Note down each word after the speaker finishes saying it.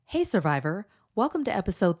Hey, Survivor. Welcome to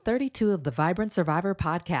episode 32 of the Vibrant Survivor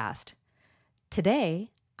podcast.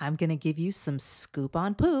 Today, I'm going to give you some scoop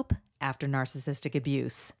on poop after narcissistic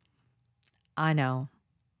abuse. I know.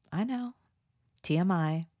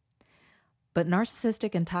 TMI. But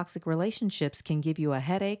narcissistic and toxic relationships can give you a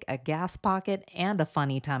headache, a gas pocket, and a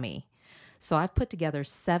funny tummy. So I've put together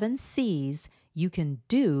 7 C's you can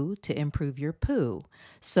do to improve your poo.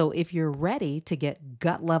 So if you're ready to get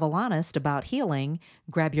gut level honest about healing,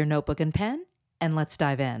 grab your notebook and pen and let's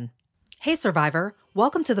dive in. Hey, Survivor.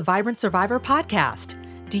 Welcome to the Vibrant Survivor podcast.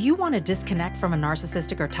 Do you want to disconnect from a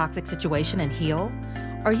narcissistic or toxic situation and heal?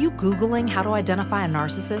 Are you Googling how to identify a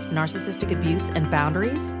narcissist, narcissistic abuse, and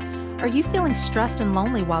boundaries? Are you feeling stressed and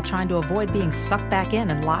lonely while trying to avoid being sucked back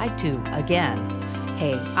in and lied to again?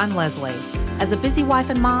 Hey, I'm Leslie. As a busy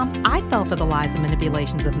wife and mom, I fell for the lies and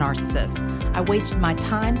manipulations of narcissists. I wasted my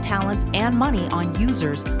time, talents, and money on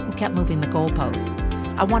users who kept moving the goalposts.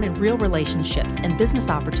 I wanted real relationships and business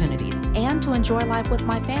opportunities and to enjoy life with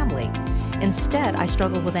my family. Instead, I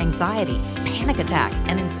struggled with anxiety, panic attacks,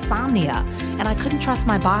 and insomnia, and I couldn't trust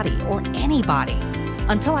my body or anybody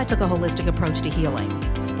until I took a holistic approach to healing.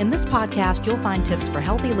 In this podcast, you'll find tips for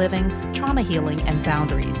healthy living, trauma healing, and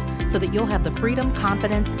boundaries so that you'll have the freedom,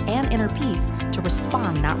 confidence, and inner peace to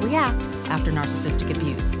respond, not react, after narcissistic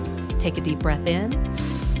abuse. Take a deep breath in,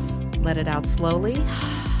 let it out slowly,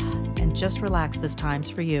 and just relax. This time's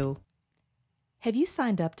for you. Have you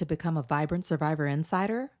signed up to become a Vibrant Survivor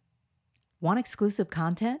Insider? Want exclusive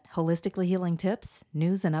content, holistically healing tips,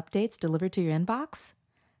 news, and updates delivered to your inbox?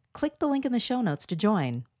 Click the link in the show notes to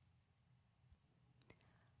join.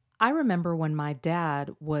 I remember when my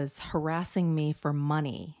dad was harassing me for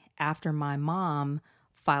money after my mom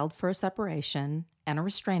filed for a separation and a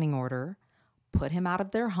restraining order, put him out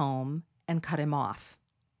of their home, and cut him off.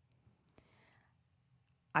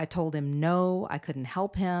 I told him no, I couldn't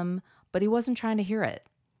help him, but he wasn't trying to hear it.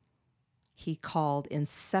 He called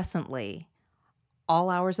incessantly,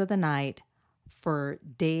 all hours of the night, for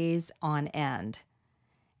days on end.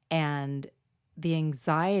 And the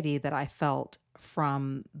anxiety that I felt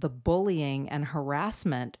from the bullying and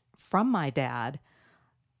harassment from my dad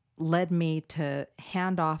led me to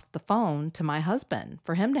hand off the phone to my husband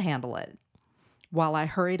for him to handle it while I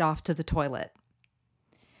hurried off to the toilet.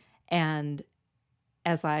 And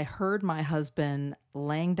as I heard my husband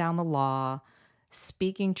laying down the law,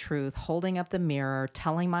 speaking truth, holding up the mirror,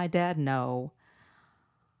 telling my dad no,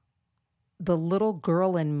 the little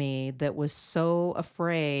girl in me that was so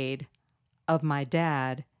afraid of my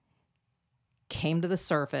dad came to the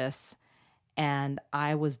surface, and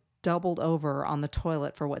I was doubled over on the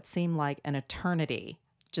toilet for what seemed like an eternity,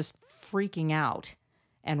 just freaking out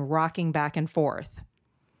and rocking back and forth.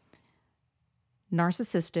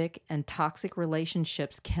 Narcissistic and toxic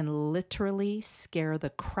relationships can literally scare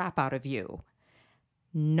the crap out of you.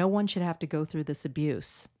 No one should have to go through this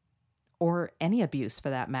abuse, or any abuse for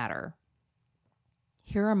that matter.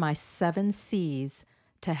 Here are my 7 C's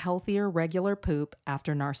to healthier regular poop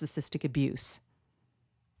after narcissistic abuse.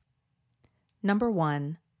 Number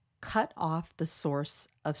 1, cut off the source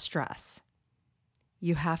of stress.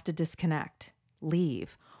 You have to disconnect,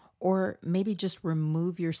 leave, or maybe just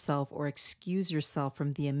remove yourself or excuse yourself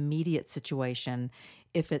from the immediate situation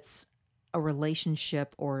if it's a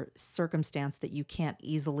relationship or circumstance that you can't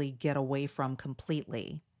easily get away from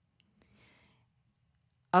completely.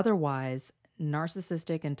 Otherwise,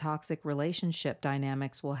 narcissistic and toxic relationship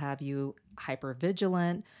dynamics will have you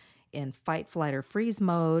hypervigilant, in fight, flight, or freeze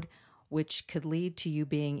mode, which could lead to you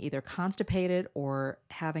being either constipated or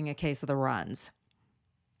having a case of the runs.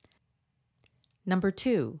 Number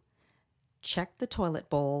 2, check the toilet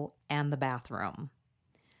bowl and the bathroom.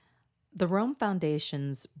 The Rome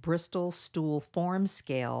Foundation's Bristol Stool Form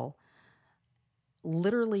Scale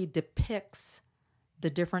literally depicts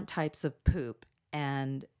the different types of poop,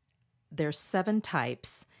 and there's 7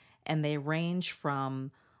 types, and they range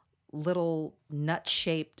from little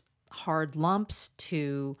nut-shaped hard lumps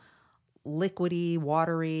to liquidy,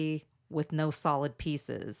 watery, with no solid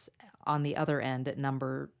pieces on the other end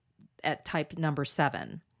at type number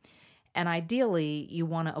 7. And ideally, you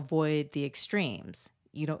want to avoid the extremes.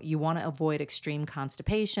 You want to avoid extreme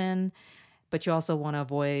constipation, but you also want to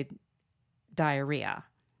avoid diarrhea.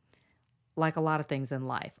 Like a lot of things in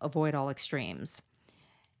life, avoid all extremes.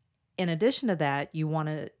 In addition to that, you want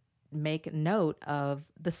to make note of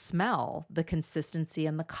the smell, the consistency,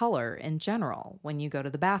 and the color in general when you go to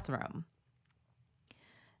the bathroom.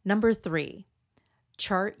 Number 3,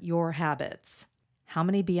 chart your habits. How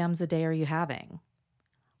many BMs a day are you having?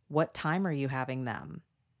 What time are you having them?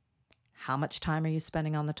 How much time are you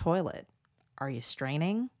spending on the toilet? Are you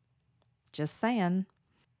straining? Just saying.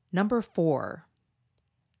 Number 4,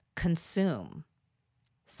 consume,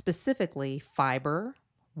 specifically fiber,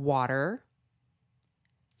 water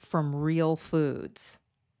from real foods.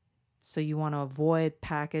 So you want to avoid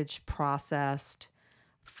packaged, processed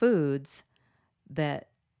foods that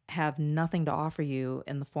have nothing to offer you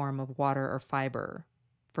in the form of water or fiber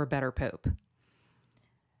for better poop.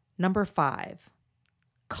 Number 5,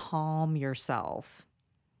 calm yourself.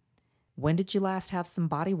 When did you last have some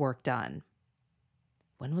body work done?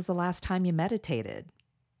 When was the last time you meditated?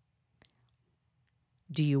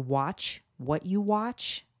 Do you watch what you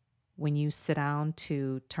watch when you sit down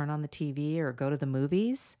to turn on the TV or go to the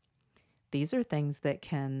movies? These are things that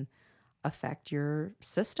can affect your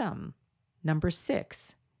system. Number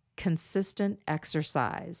 6, consistent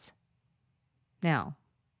exercise. Now,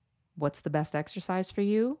 what's the best exercise for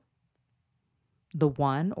you? The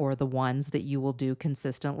one or the ones that you will do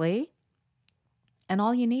consistently. And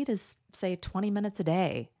all you need is, say, 20 minutes a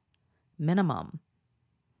day, minimum.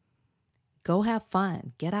 Go have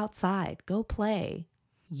fun. Get outside. Go play.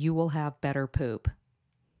 You will have better poop.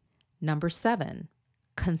 Number 7,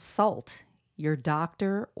 consult your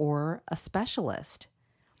doctor or a specialist.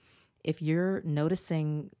 If you're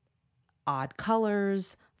noticing odd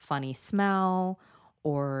colors, funny smell,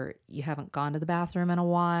 or you haven't gone to the bathroom in a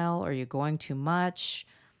while, or you're going too much,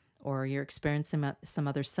 or you're experiencing some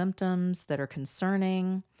other symptoms that are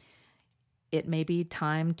concerning, it may be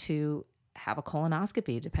time to have a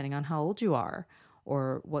colonoscopy, depending on how old you are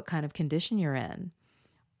or what kind of condition you're in.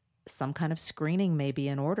 Some kind of screening may be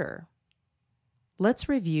in order. Let's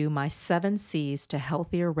review my 7 C's to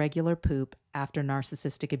healthier regular poop after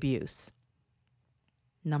narcissistic abuse.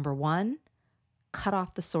 Number 1, cut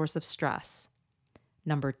off the source of stress.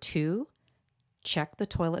 Number 2, check the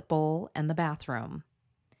toilet bowl and the bathroom.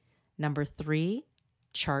 Number 3,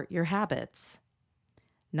 chart your habits.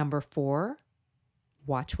 Number 4,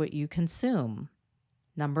 watch what you consume.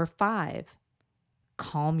 Number 5,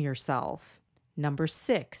 calm yourself. Number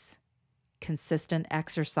 6, consistent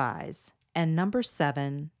exercise. And number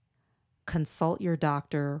 7, consult your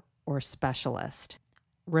doctor or specialist.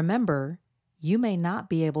 Remember, you may not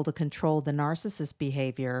be able to control the narcissist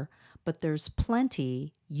behavior, but there's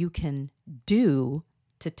plenty you can do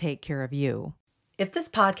to take care of you. If this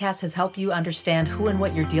podcast has helped you understand who and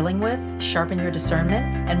what you're dealing with, sharpen your discernment,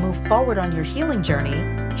 and move forward on your healing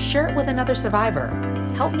journey, share it with another survivor.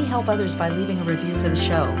 Help me help others by leaving a review for the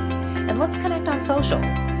show. And let's connect on social.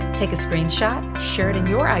 Take a screenshot, share it in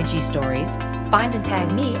your IG stories, find and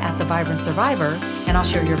tag me at The Vibrant Survivor, and I'll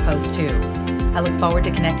share your post too. I look forward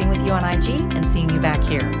to connecting with you on IG and seeing you back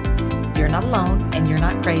here. You're not alone and you're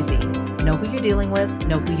not crazy. Know who you're dealing with,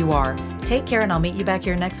 know who you are. Take care, and I'll meet you back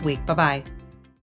here next week. Bye-bye.